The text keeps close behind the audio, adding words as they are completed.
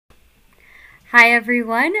Hi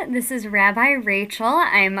everyone, this is Rabbi Rachel.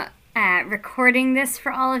 I'm recording this for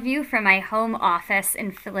all of you from my home office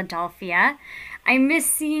in Philadelphia. I miss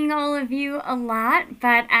seeing all of you a lot,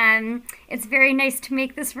 but it's very nice to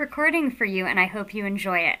make this recording for you, and I hope you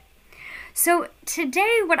enjoy it. So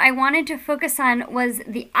today what I wanted to focus on was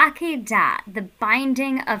the Akedah, the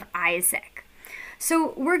binding of Isaac.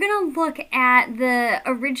 So we're going to look at the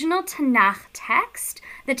original Tanakh text,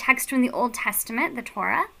 the text from the Old Testament, the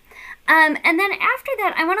Torah. And then after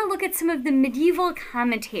that, I want to look at some of the medieval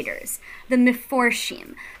commentators, the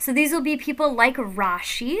Meforshim. So these will be people like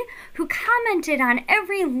Rashi, who commented on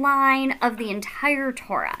every line of the entire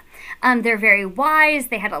Torah. They're very wise,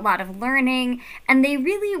 they had a lot of learning, and they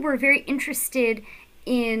really were very interested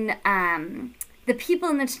in the people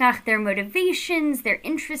in the Tanakh, their motivations, their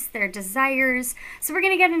interests, their desires. So we're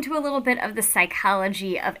going to get into a little bit of the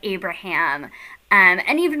psychology of Abraham,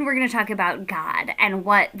 and even we're going to talk about God and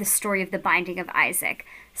what the story of the binding of Isaac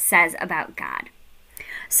says about God.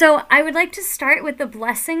 So I would like to start with the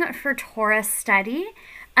blessing for Torah study.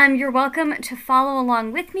 You're welcome to follow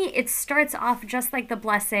along with me. It starts off just like the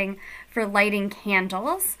blessing for lighting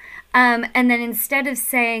candles. And then instead of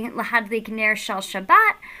saying Lahadlik ner shel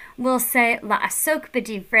Shabbat, we'll say La'asok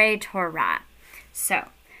b'divrei Torah. So,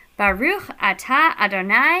 Baruch atah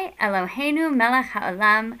Adonai Eloheinu melech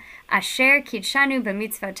ha'olam asher kidshanu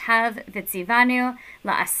b'mitzvotav v'tzivanu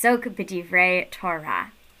la'asok b'divrei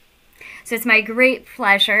Torah. So it's my great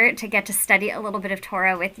pleasure to get to study a little bit of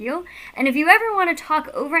Torah with you. And if you ever want to talk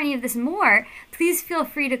over any of this more, please feel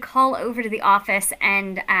free to call over to the office,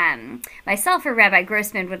 and myself or Rabbi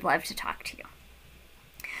Grossman would love to talk to you.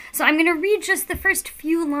 So I'm going to read just the first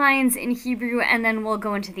few lines in Hebrew, and then we'll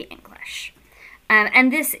go into the English.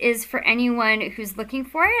 And this is for anyone who's looking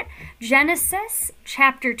for it. Genesis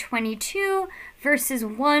chapter 22, verses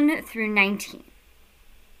 1 through 19.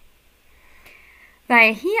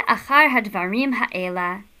 Vayehi achar hadvarim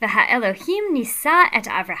ha'ela, v'ha'elohim nisa et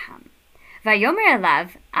Avraham. Vayomer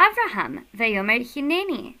elav, Avraham, vayomer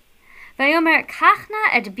hineni. Vayomer kachna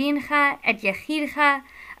et bincha et yechidcha,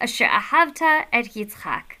 asher ahavta et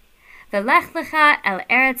Yitzchak. V'lech lecha el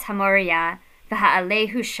eretz haMoriah,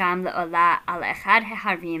 v'ha'alehu sham le'olah al echad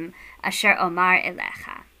heharim, asher omar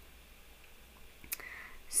elecha.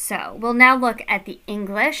 So we'll now look at the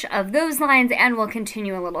English of those lines, and we'll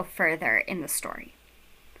continue a little further in the story.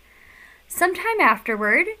 Sometime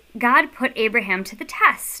afterward, God put Abraham to the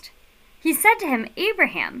test. He said to him,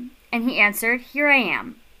 "Abraham," and he answered, "Here I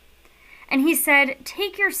am." And he said,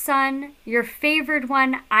 "Take your son, your favored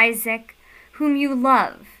one, Isaac, whom you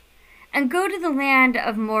love, and go to the land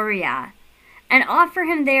of Moriah, and offer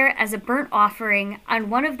him there as a burnt offering on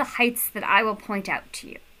one of the heights that I will point out to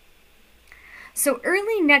you." So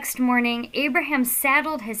early next morning, Abraham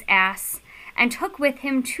saddled his ass and took with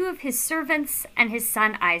him 2 of his servants and his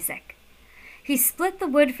son Isaac. He split the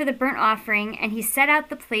wood for the burnt offering, and he set out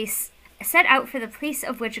for the place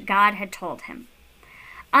of which God had told him.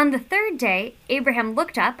 On the 3rd day, Abraham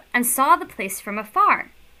looked up and saw the place from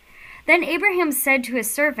afar. Then Abraham said to his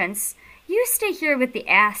servants, "You stay here with the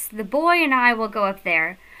ass, the boy and I will go up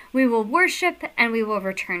there. We will worship, and we will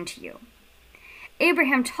return to you."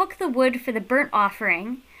 Abraham took the wood for the burnt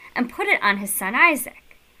offering and put it on his son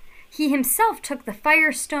Isaac. He himself took the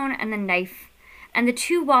firestone and the knife, and the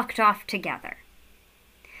 2 walked off together.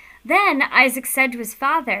 Then Isaac said to his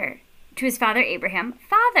father Abraham,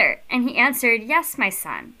 "Father," and he answered, "Yes, my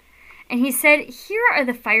son." And he said, "Here are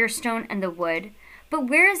the firestone and the wood, but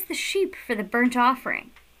where is the sheep for the burnt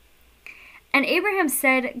offering?" And Abraham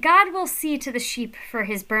said, "God will see to the sheep for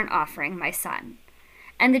his burnt offering, my son."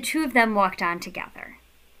 And the 2 of them walked on together.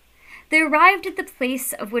 They arrived at the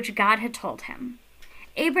place of which God had told him.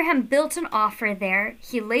 Abraham built an altar there.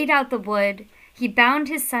 He laid out the wood. He bound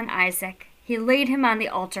his son Isaac. He laid him on the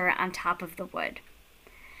altar on top of the wood.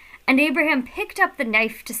 And Abraham picked up the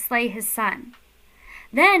knife to slay his son.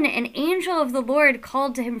 Then an angel of the Lord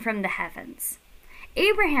called to him from the heavens,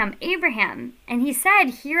 "Abraham, Abraham." And he said,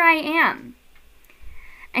 "Here I am."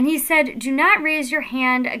 And he said, "Do not raise your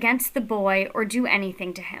hand against the boy or do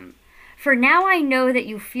anything to him. For now I know that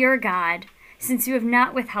you fear God, since you have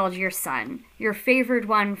not withheld your son, your favored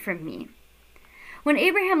one, from me." When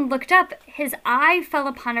Abraham looked up, his eye fell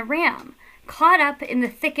upon a ram, caught up in the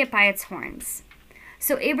thicket by its horns.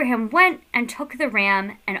 So Abraham went and took the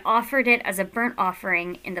ram and offered it as a burnt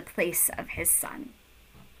offering in the place of his son.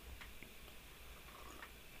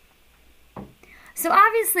 So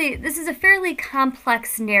obviously, this is a fairly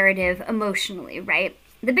complex narrative emotionally, right?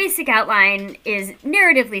 The basic outline is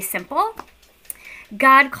narratively simple.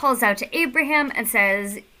 God calls out to Abraham and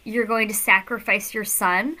says, "You're going to sacrifice your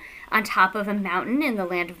son on top of a mountain in the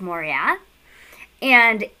land of Moriah."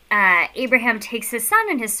 And Abraham takes his son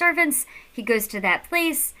and his servants. He goes to that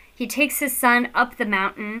place. He takes his son up the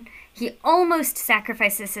mountain. He almost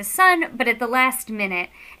sacrifices his son, but at the last minute,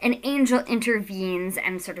 an angel intervenes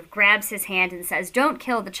and sort of grabs his hand and says, "Don't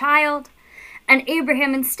kill the child." And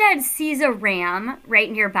Abraham instead sees a ram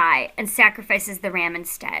right nearby and sacrifices the ram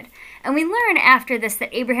instead. And we learn after this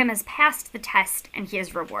that Abraham has passed the test and he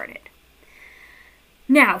is rewarded.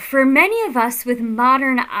 Now, for many of us with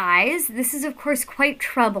modern eyes, this is of course quite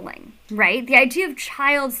troubling, right? The idea of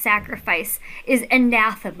child sacrifice is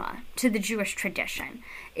anathema to the Jewish tradition.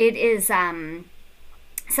 It is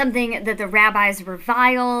something that the rabbis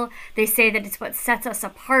revile. They say that it's what sets us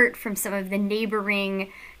apart from some of the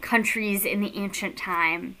neighboring countries in the ancient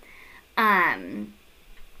time. And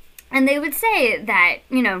they would say that,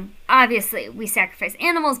 obviously we sacrifice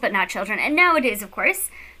animals, but not children. And nowadays, of course,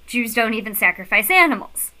 Jews don't even sacrifice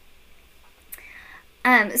animals.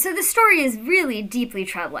 So the story is really deeply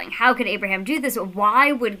troubling. How could Abraham do this?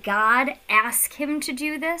 Why would God ask him to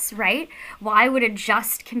do this, right? Why would a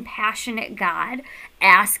just, compassionate God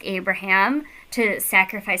ask Abraham to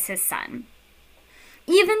sacrifice his son?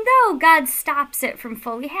 Even though God stops it from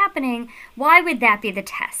fully happening, why would that be the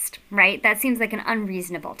test, right? That seems like an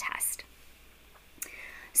unreasonable test.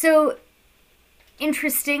 So,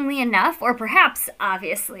 interestingly enough, or perhaps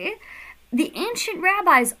obviously, the ancient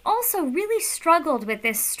rabbis also really struggled with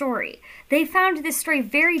this story. They found this story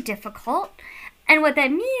very difficult. And what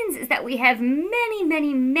that means is that we have many,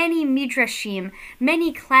 many, many midrashim,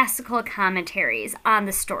 many classical commentaries on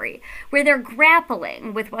the story, where they're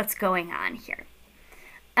grappling with what's going on here.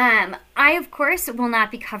 I, of course, will not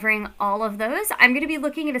be covering all of those. I'm going to be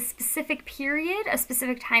looking at a specific period, a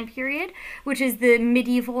specific time period, which is the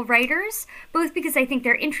medieval writers, both because I think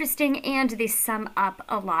they're interesting and they sum up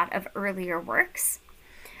a lot of earlier works.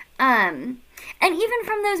 And even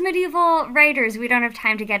from those medieval writers, we don't have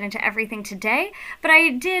time to get into everything today, but I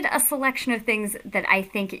did a selection of things that I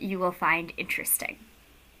think you will find interesting.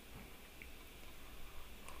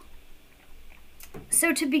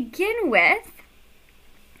 So to begin with,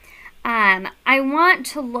 I want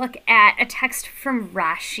to look at a text from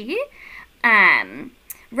Rashi.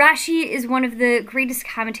 Rashi is one of the greatest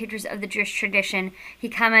commentators of the Jewish tradition. He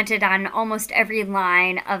commented on almost every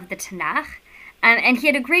line of the Tanakh. And he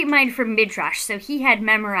had a great mind for Midrash, so he had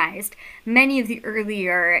memorized many of the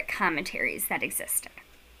earlier commentaries that existed.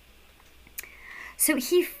 So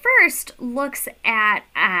he first looks at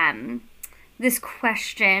this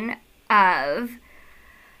question of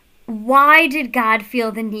why did God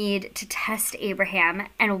feel the need to test Abraham,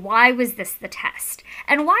 and why was this the test?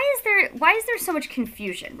 And why is there so much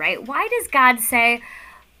confusion, right? Why does God say,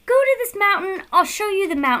 "Go to this mountain, I'll show you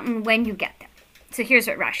the mountain when you get there"? So here's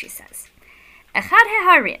what Rashi says. Echad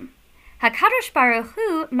heharim, HaKadosh Baruch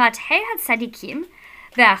Hu mathe hatzadikim,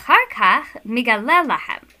 ve'achar kach migaleh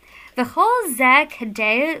lahem, v'chol zeh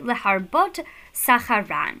kedei leharbot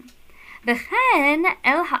sacharan, v'chen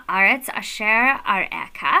el haaretz asher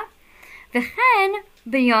ar'eka, v'chen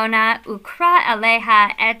b'yona ukra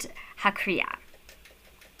aleha et hakriya.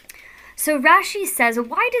 So Rashi says,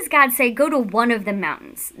 why does God say, go to one of the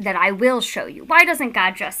mountains that I will show you? Why doesn't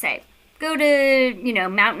God just say, go to,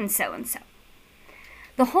 mountain so-and-so?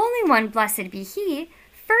 The Holy One, blessed be He,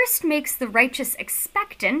 first makes the righteous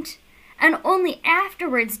expectant, and only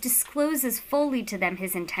afterwards discloses fully to them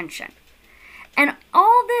His intention. And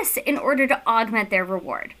all this in order to augment their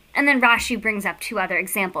reward. And then Rashi brings up two other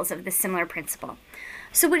examples of this similar principle.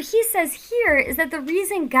 So what he says here is that the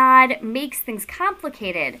reason God makes things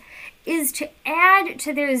complicated is to add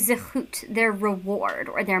to their zechut, their reward,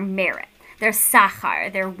 or their merit, their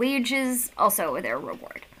sachar, their wages, also their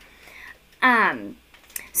reward.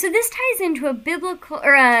 So this ties into a biblical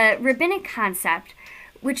or a rabbinic concept,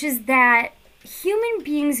 which is that human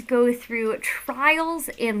beings go through trials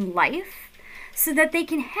in life so that they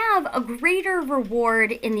can have a greater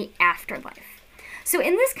reward in the afterlife. So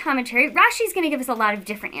in this commentary, Rashi is going to give us a lot of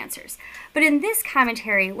different answers. But in this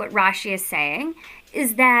commentary, what Rashi is saying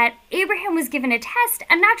is that Abraham was given a test,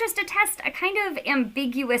 and not just a test, a kind of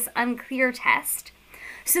ambiguous, unclear test,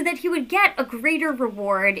 so that he would get a greater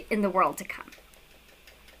reward in the world to come.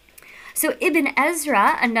 So Ibn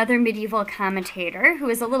Ezra, another medieval commentator who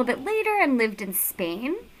is a little bit later and lived in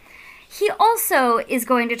Spain, he also is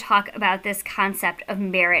going to talk about this concept of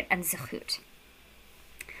merit and zechut.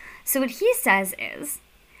 So what he says is,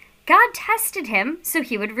 God tested him so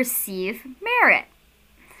he would receive merit.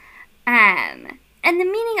 And the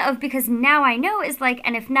meaning of because now I know is like,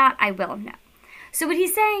 and if not, I will know. So what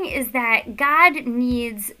he's saying is that God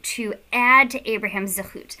needs to add to Abraham's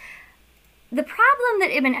zechut. the problem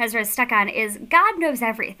that Ibn Ezra is stuck on is God knows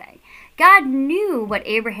everything. God knew what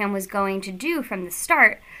Abraham was going to do from the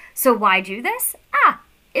start. So why do this?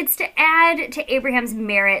 It's to add to Abraham's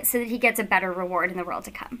merit so that he gets a better reward in the world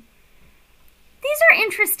to come. These are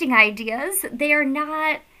interesting ideas. They are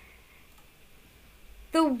not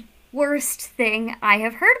the worst thing I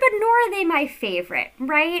have heard, but nor are they my favorite,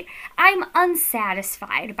 right? I'm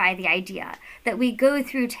unsatisfied by the idea that we go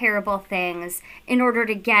through terrible things in order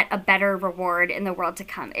to get a better reward in the world to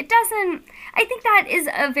come. I think that is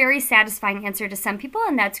a very satisfying answer to some people,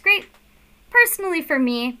 and that's great. Personally, for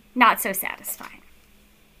me, not so satisfying.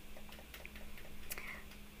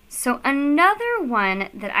 So another one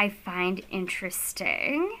that I find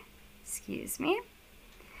interesting, is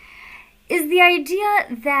the idea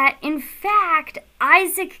that, in fact,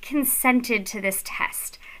 Isaac consented to this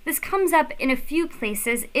test. This comes up in a few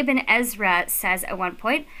places. Ibn Ezra says at one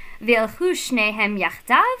point, V'elchu shnehem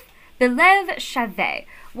yachdav belev shaveh.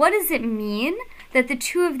 What does it mean that the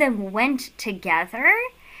two of them went together?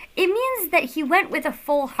 It means that he went with a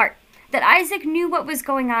full heart, that Isaac knew what was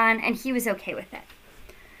going on and he was okay with it.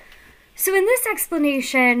 So in this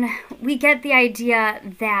explanation, we get the idea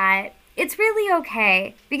that it's really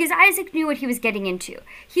okay because Isaac knew what he was getting into.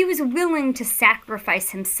 He was willing to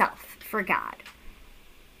sacrifice himself for God.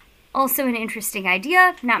 Also an interesting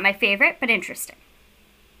idea, not my favorite, but interesting.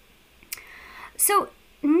 So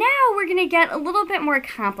now we're going to get a little bit more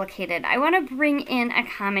complicated. I want to bring in a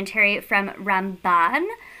commentary from Ramban,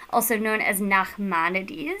 also known as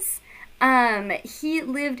Nachmanides. He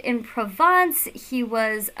lived in Provence. He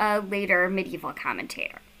was a later medieval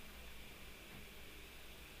commentator.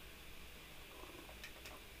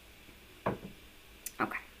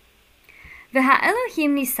 Okay.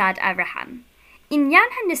 V'ha'elohim nisad Avraham. Inyan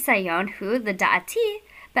ha'nisayon hu l'da'ati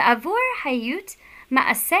be'avur hayut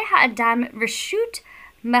ma'aseh ha'adam reshut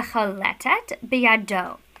mechaletet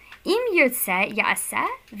b'yado. Im yirtzeh ya'aseh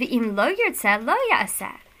v'im lo yirtzeh lo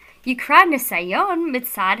ya'aseh. Yikra nisayon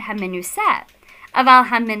mitzad hamenuseh, aval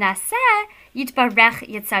hamenaseh yitbarech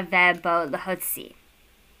yitzaveh bo lehotzi.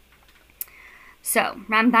 So,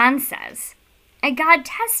 Ramban says, and God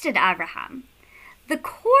tested Abraham. The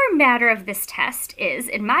core matter of this test is,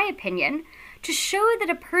 in my opinion, to show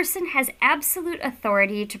that a person has absolute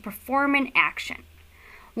authority to perform an action.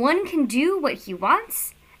 One can do what he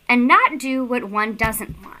wants and not do what one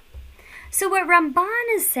doesn't want. So what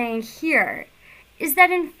Ramban is saying here is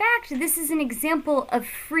that, in fact, this is an example of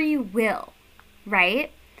free will,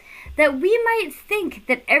 right? That we might think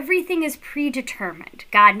that everything is predetermined.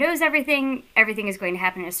 God knows everything, everything is going to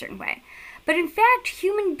happen in a certain way. But in fact,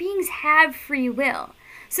 human beings have free will.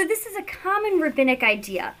 So this is a common rabbinic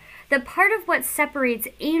idea that part of what separates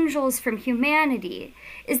angels from humanity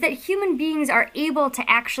is that human beings are able to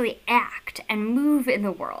actually act and move in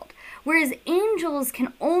the world, whereas angels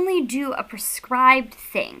can only do a prescribed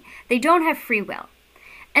thing. They don't have free will.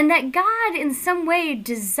 And that God, in some way,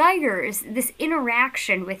 desires this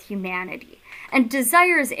interaction with humanity and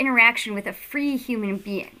desires interaction with a free human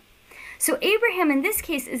being. So Abraham, in this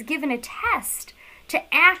case, is given a test to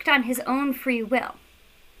act on his own free will.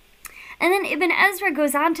 And then Ibn Ezra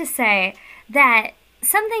goes on to say that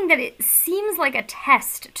something that it seems like a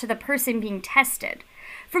test to the person being tested,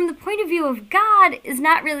 from the point of view of God, is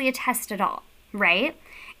not really a test at all, right?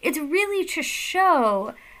 It's really to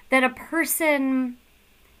show that a person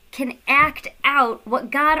can act out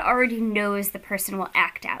what God already knows the person will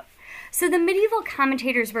act out. So the medieval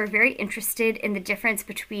commentators were very interested in the difference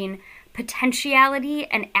between potentiality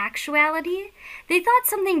and actuality. They thought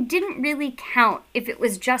something didn't really count if it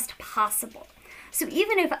was just possible. So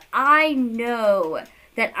even if I know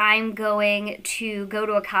that I'm going to go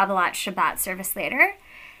to a Kabbalat Shabbat service later,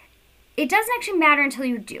 it doesn't actually matter until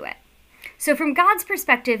you do it. So from God's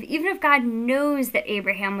perspective, even if God knows that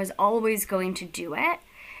Abraham was always going to do it,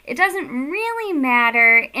 it doesn't really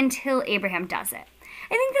matter until Abraham does it.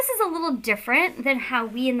 I think this is a little different than how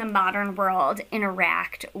we in the modern world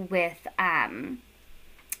interact with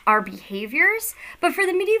our behaviors. But for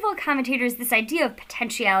the medieval commentators, this idea of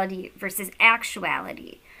potentiality versus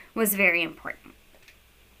actuality was very important.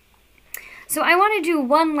 So I want to do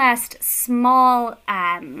one last small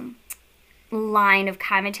line of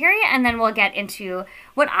commentary, and then we'll get into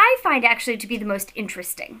what I find actually to be the most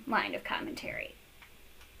interesting line of commentary.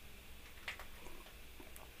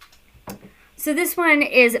 So this one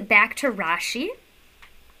is back to Rashi,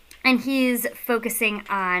 and he's focusing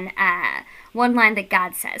on one line that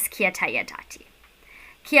God says, Ki ata yadati.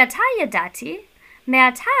 Ki ata yadati,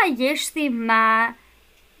 me'ata yesh li ma...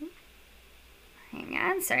 Hang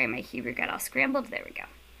on, sorry, my Hebrew got all scrambled. There we go.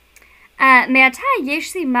 מעתה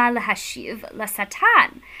יש לי מה להשיב לשטן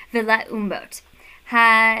ולאומות.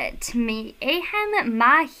 התמיעיהם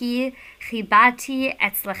מהי חיבתי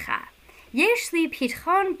אצלך. יש לי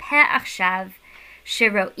פתחון פה עכשיו,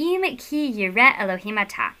 שרואים כי ירא Elohim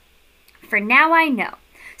אתה. For now I know.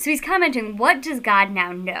 So he's commenting, what does God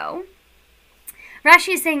now know?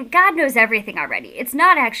 Rashi is saying, God knows everything already. It's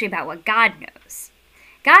not actually about what God knows.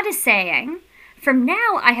 God is saying, from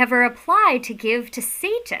now I have a reply to give to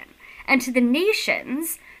Satan and to the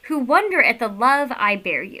nations who wonder at the love I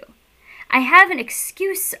bear you. I have an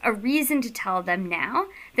excuse, a reason to tell them now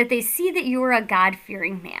that they see that you are a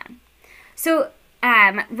God-fearing man. So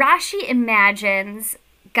Rashi imagines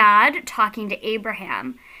God talking to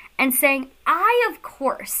Abraham and saying, I, of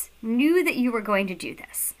course, knew that you were going to do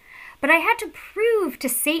this, but I had to prove to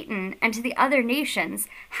Satan and to the other nations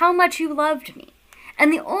how much you loved me.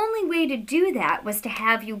 And the only way to do that was to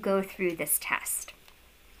have you go through this test.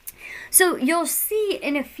 So you'll see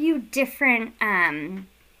in a few different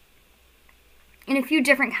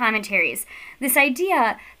commentaries, this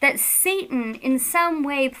idea that Satan in some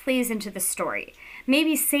way plays into the story.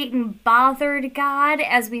 Maybe Satan bothered God,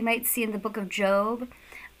 as we might see in the book of Job,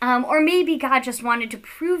 or maybe God just wanted to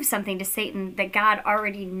prove something to Satan that God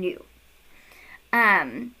already knew.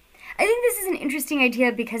 I think this is an interesting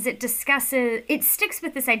idea because it sticks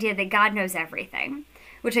with this idea that God knows everything,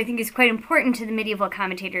 which I think is quite important to the medieval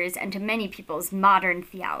commentators and to many people's modern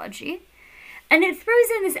theology. And it throws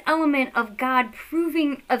in this element of God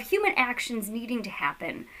proving, of human actions needing to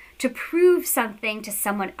happen to prove something to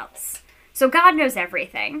someone else. So God knows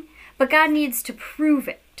everything, but God needs to prove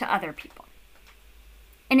it to other people.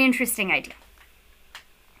 An interesting idea.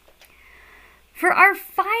 For our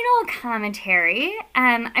final commentary,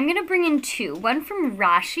 I'm going to bring in two, one from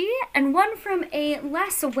Rashi and one from a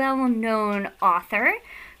less well-known author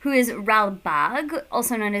who is Ralbag,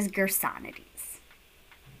 also known as Gersonides.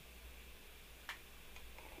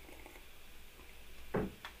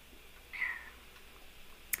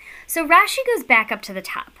 So Rashi goes back up to the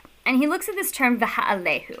top, and he looks at this term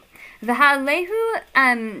v'ha'alehu.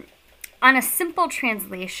 V'ha'alehu, on a simple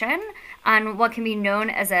translation, on what can be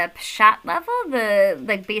known as a pshat level,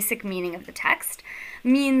 the basic meaning of the text,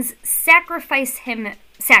 means sacrifice him. It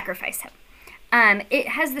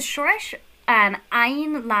has the shoresh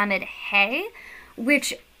ayin lamed he,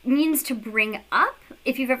 which means to bring up.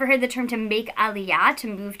 If you've ever heard the term to make aliyah, to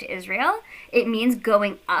move to Israel, it means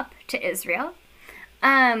going up to Israel.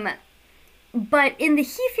 But in the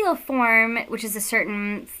Hefil form, which is a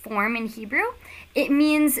certain form in Hebrew, it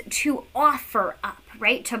means to offer up,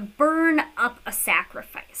 right? To burn up a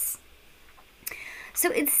sacrifice.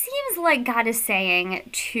 So it seems like God is saying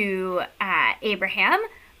to Abraham,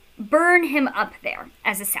 burn him up there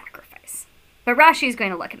as a sacrifice. But Rashi is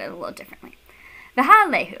going to look at it a little differently.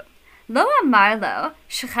 V'ha'alehu, lo amar lo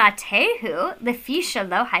shechatehu lefi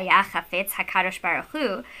shelo haya chafetz hakadosh baruch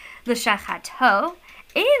hu l'shachato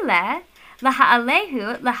ele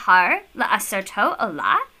laha'alehu lahar la'aserto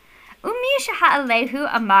olah umi sheha'alehu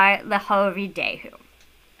amar lehoridehu.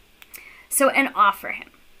 So, and offer him.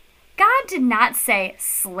 God did not say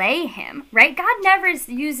slay him, right? God never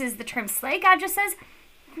uses the term slay. God just says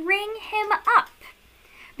bring him up.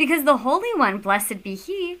 Because the Holy One, blessed be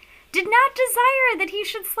he, did not desire that he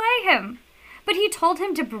should slay him. But he told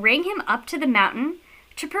him to bring him up to the mountain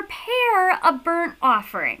to prepare a burnt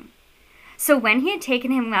offering. So when he had taken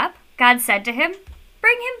him up, God said to him,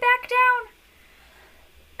 bring him back down.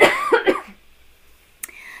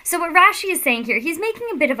 So what Rashi is saying here, he's making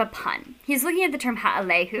a bit of a pun. He's looking at the term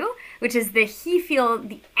ha'alehu, which is the Hefil,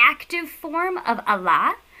 the active form of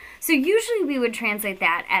Allah. So usually we would translate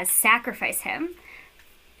that as sacrifice him.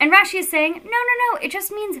 And Rashi is saying, no, it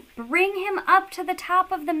just means bring him up to the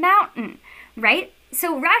top of the mountain, right?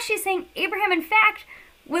 So Rashi is saying Abraham, in fact,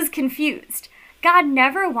 was confused. God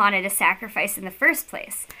never wanted a sacrifice in the first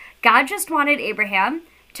place. God just wanted Abraham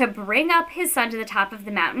to bring up his son to the top of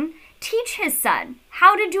the mountain, teach his son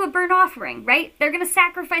how to do a burnt offering, right? They're going to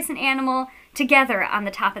sacrifice an animal together on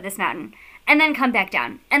the top of this mountain and then come back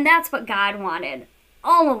down. And that's what God wanted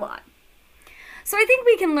all along. So I think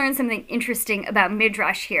we can learn something interesting about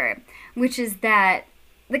Midrash here, which is that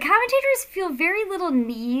the commentators feel very little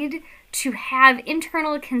need to have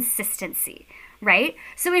internal consistency, right?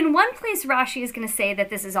 So in one place, Rashi is going to say that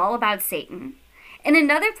this is all about Satan. In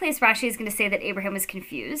another place, Rashi is going to say that Abraham was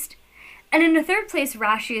confused. And in a third place,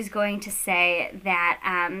 Rashi is going to say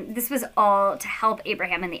that this was all to help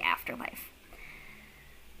Abraham in the afterlife.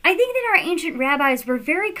 I think that our ancient rabbis were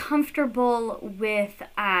very comfortable with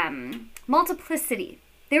multiplicity.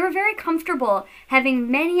 They were very comfortable having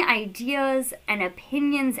many ideas and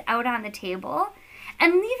opinions out on the table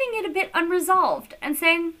and leaving it a bit unresolved and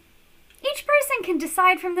saying, each person can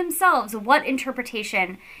decide from themselves what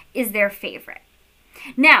interpretation is their favorite.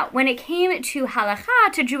 Now, when it came to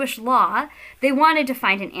halakha, to Jewish law, they wanted to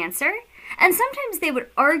find an answer, and sometimes they would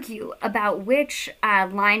argue about which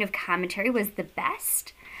line of commentary was the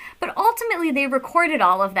best, but ultimately they recorded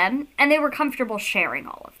all of them, and they were comfortable sharing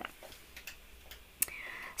all of them.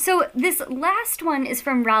 So this last one is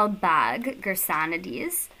from Ralbag,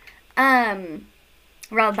 Gersonides.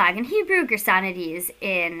 Ralbag in Hebrew, Gersonides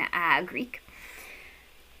in Greek.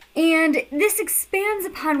 And this expands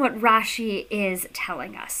upon what Rashi is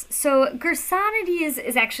telling us. So Gersonides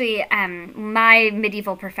is actually my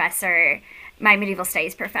medieval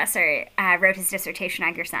studies professor wrote his dissertation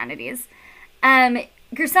on Gersonides.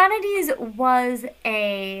 Gersonides was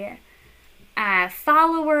a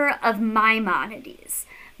follower of Maimonides.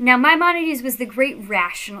 Now, Maimonides was the great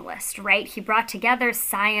rationalist, right? He brought together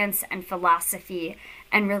science and philosophy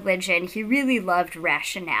and religion. He really loved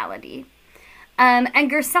rationality. And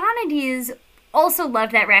Gersonides also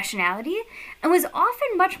loved that rationality and was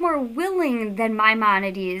often much more willing than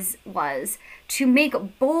Maimonides was to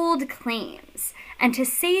make bold claims and to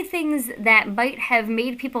say things that might have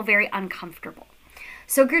made people very uncomfortable.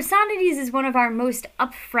 So Gersonides is one of our most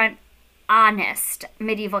upfront, honest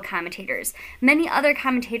medieval commentators. Many other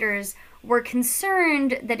commentators were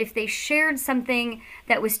concerned that if they shared something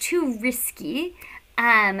that was too risky,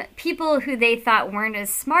 people who they thought weren't as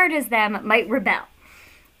smart as them might rebel.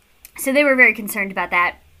 So they were very concerned about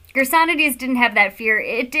that. Gersonides didn't have that fear.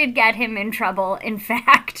 It did get him in trouble, in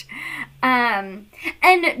fact. And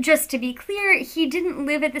just to be clear, he didn't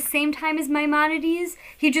live at the same time as Maimonides.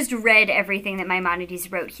 He just read everything that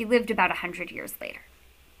Maimonides wrote. He lived about 100 years later.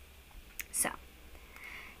 So,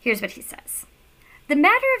 here's what he says. The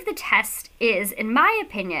matter of the test is, in my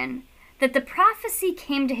opinion, that the prophecy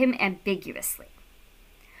came to him ambiguously.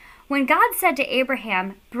 When God said to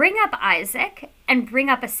Abraham, bring up Isaac and bring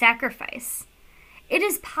up a sacrifice, it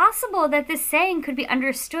is possible that this saying could be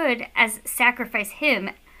understood as sacrifice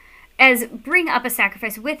him, as bring up a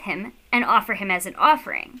sacrifice with him and offer him as an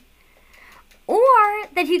offering. Or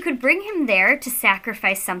that he could bring him there to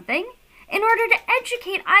sacrifice something in order to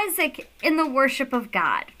educate Isaac in the worship of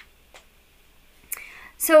God.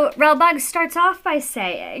 So Ralbag starts off by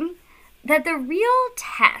saying that the real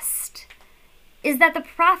test is that the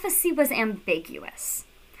prophecy was ambiguous.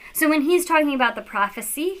 So when he's talking about the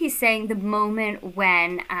prophecy, he's saying the moment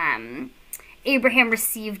when Abraham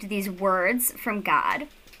received these words from God.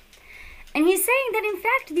 And he's saying that, in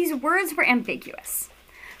fact, these words were ambiguous.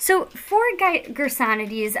 So for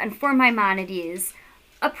Gersonides and for Maimonides,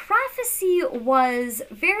 a prophecy was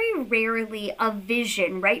very rarely a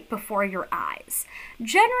vision right before your eyes.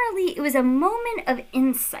 Generally, it was a moment of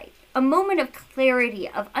insight, a moment of clarity,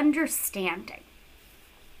 of understanding.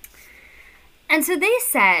 And so they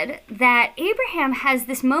said that Abraham has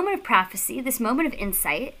this moment of prophecy, this moment of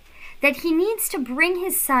insight, that he needs to bring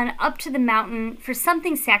his son up to the mountain for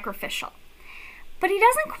something sacrificial. But he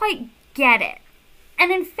doesn't quite get it.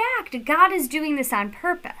 And in fact, God is doing this on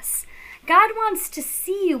purpose. God wants to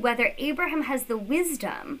see whether Abraham has the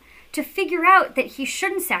wisdom to figure out that he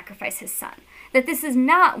shouldn't sacrifice his son, that this is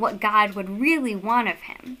not what God would really want of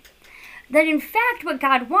him. That in fact, what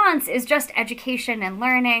God wants is just education and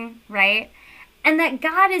learning, right? And that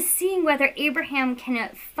God is seeing whether Abraham can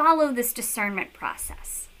follow this discernment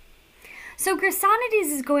process. So Gersonides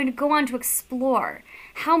is going to go on to explore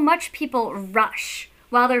how much people rush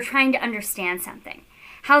while they're trying to understand something.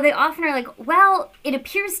 How they often are like, well, it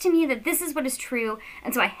appears to me that this is what is true,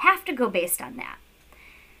 and so I have to go based on that.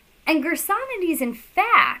 And Gersonides, in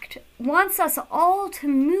fact, wants us all to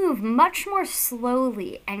move much more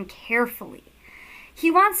slowly and carefully.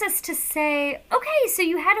 He wants us to say, okay, so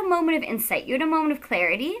you had a moment of insight, you had a moment of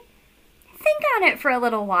clarity. Think on it for a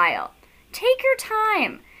little while. Take your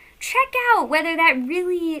time. Check out whether that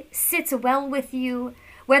really sits well with you,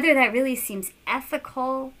 whether that really seems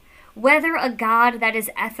ethical, whether a God that is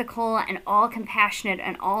ethical and all compassionate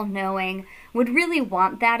and all knowing would really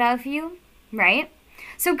want that of you, right?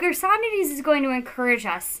 So Gersonides is going to encourage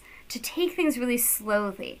us to take things really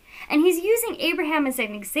slowly. And he's using Abraham as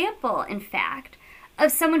an example, in fact,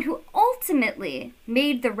 of someone who ultimately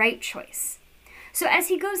made the right choice. So as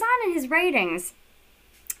he goes on in his writings,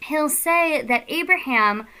 he'll say that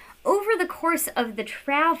Abraham, over the course of the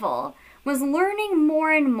travel, was learning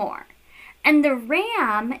more and more. And the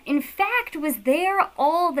ram, in fact, was there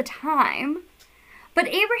all the time, but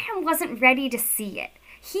Abraham wasn't ready to see it.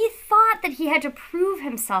 He thought that he had to prove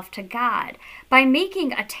himself to God by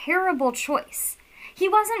making a terrible choice. He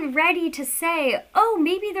wasn't ready to say, oh,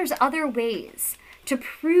 maybe there's other ways to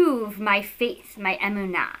prove my faith, my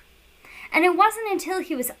emunah. And it wasn't until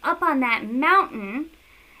he was up on that mountain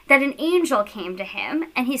that an angel came to him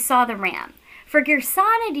and he saw the ram. For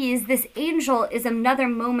Gersonides, this angel is another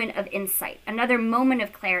moment of insight, another moment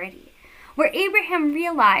of clarity, where Abraham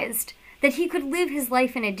realized that he could live his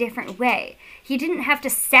life in a different way. He didn't have to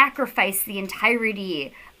sacrifice the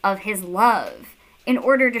entirety of his love in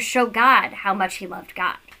order to show God how much he loved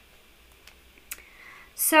God.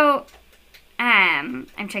 So, I'm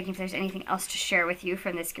checking if there's anything else to share with you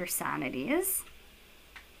from this Gersonides.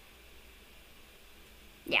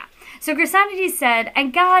 Yeah. So Gersonides said,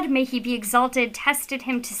 "And God, may he be exalted, tested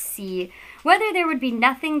him to see whether there would be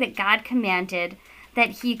nothing that God commanded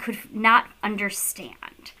that he could not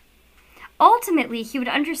understand. Ultimately, he would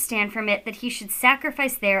understand from it that he should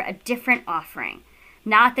sacrifice there a different offering,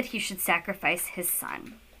 not that he should sacrifice his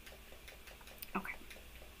son." Okay.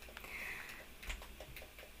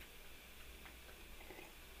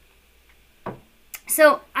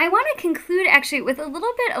 So I want to conclude actually with a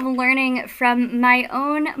little bit of learning from my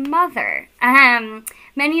own mother.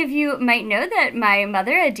 Many of you might know that my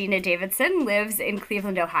mother, Adina Davidson, lives in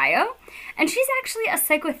Cleveland, Ohio, and she's actually a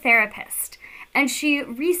psychotherapist. And she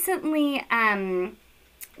recently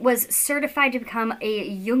was certified to become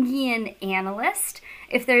a Jungian analyst.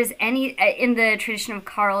 If there's any, in the tradition of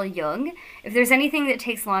Carl Jung, if there's anything that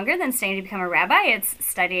takes longer than studying to become a rabbi, it's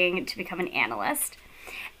studying to become an analyst.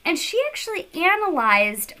 And she actually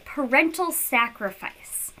analyzed parental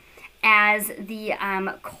sacrifice as the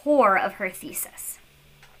core of her thesis.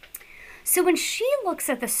 So when she looks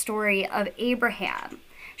at the story of Abraham,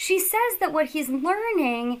 she says that what he's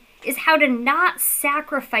learning is how to not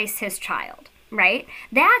sacrifice his child, right?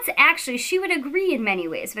 That's actually, she would agree in many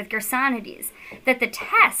ways with Gersonides, that the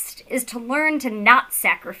test is to learn to not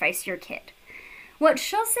sacrifice your kid. What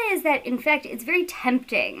she'll say is that, in fact, it's very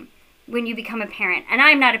tempting when you become a parent, and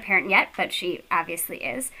I'm not a parent yet, but she obviously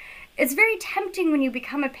is. It's very tempting when you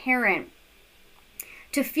become a parent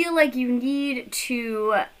to feel like you need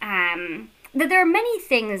to, that there are many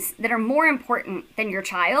things that are more important than your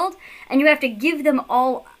child, and you have to give them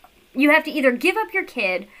all, you have to either give up your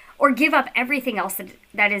kid or give up everything else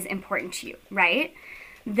that is important to you, right?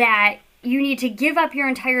 That you need to give up your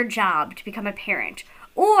entire job to become a parent,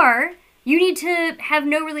 or you need to have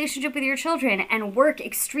no relationship with your children and work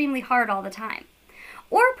extremely hard all the time.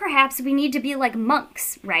 Or perhaps we need to be like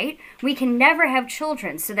monks, right? We can never have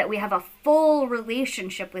children so that we have a full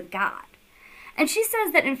relationship with God. And she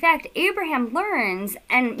says that, in fact, Abraham learns,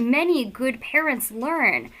 and many good parents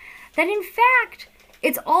learn, that in fact,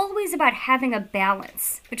 it's always about having a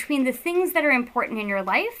balance between the things that are important in your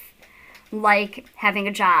life, like having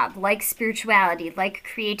a job, like spirituality, like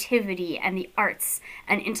creativity and the arts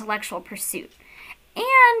and intellectual pursuit,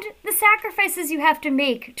 and the sacrifices you have to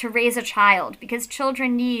make to raise a child, because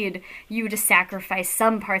children need you to sacrifice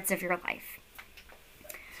some parts of your life.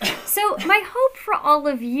 So my hope for all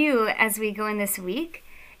of you as we go in this week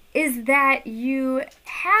is that you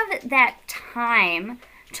have that time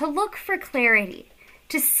to look for clarity,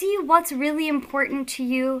 to see what's really important to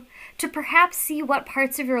you, to perhaps see what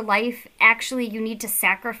parts of your life actually you need to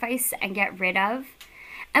sacrifice and get rid of,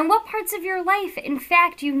 and what parts of your life, in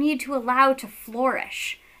fact, you need to allow to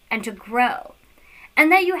flourish and to grow,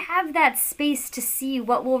 and that you have that space to see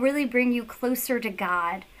what will really bring you closer to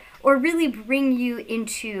God, or really bring you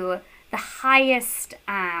into the highest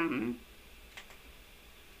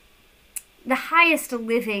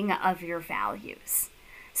living of your values.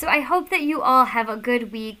 So I hope that you all have a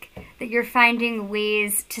good week, that you're finding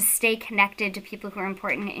ways to stay connected to people who are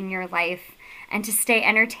important in your life, and to stay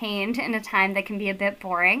entertained in a time that can be a bit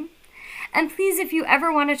boring. And please, if you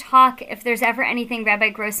ever want to talk, if there's ever anything Rabbi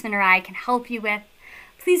Grossman or I can help you with,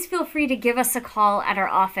 please feel free to give us a call at our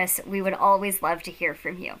office. We would always love to hear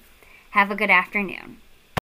from you. Have a good afternoon.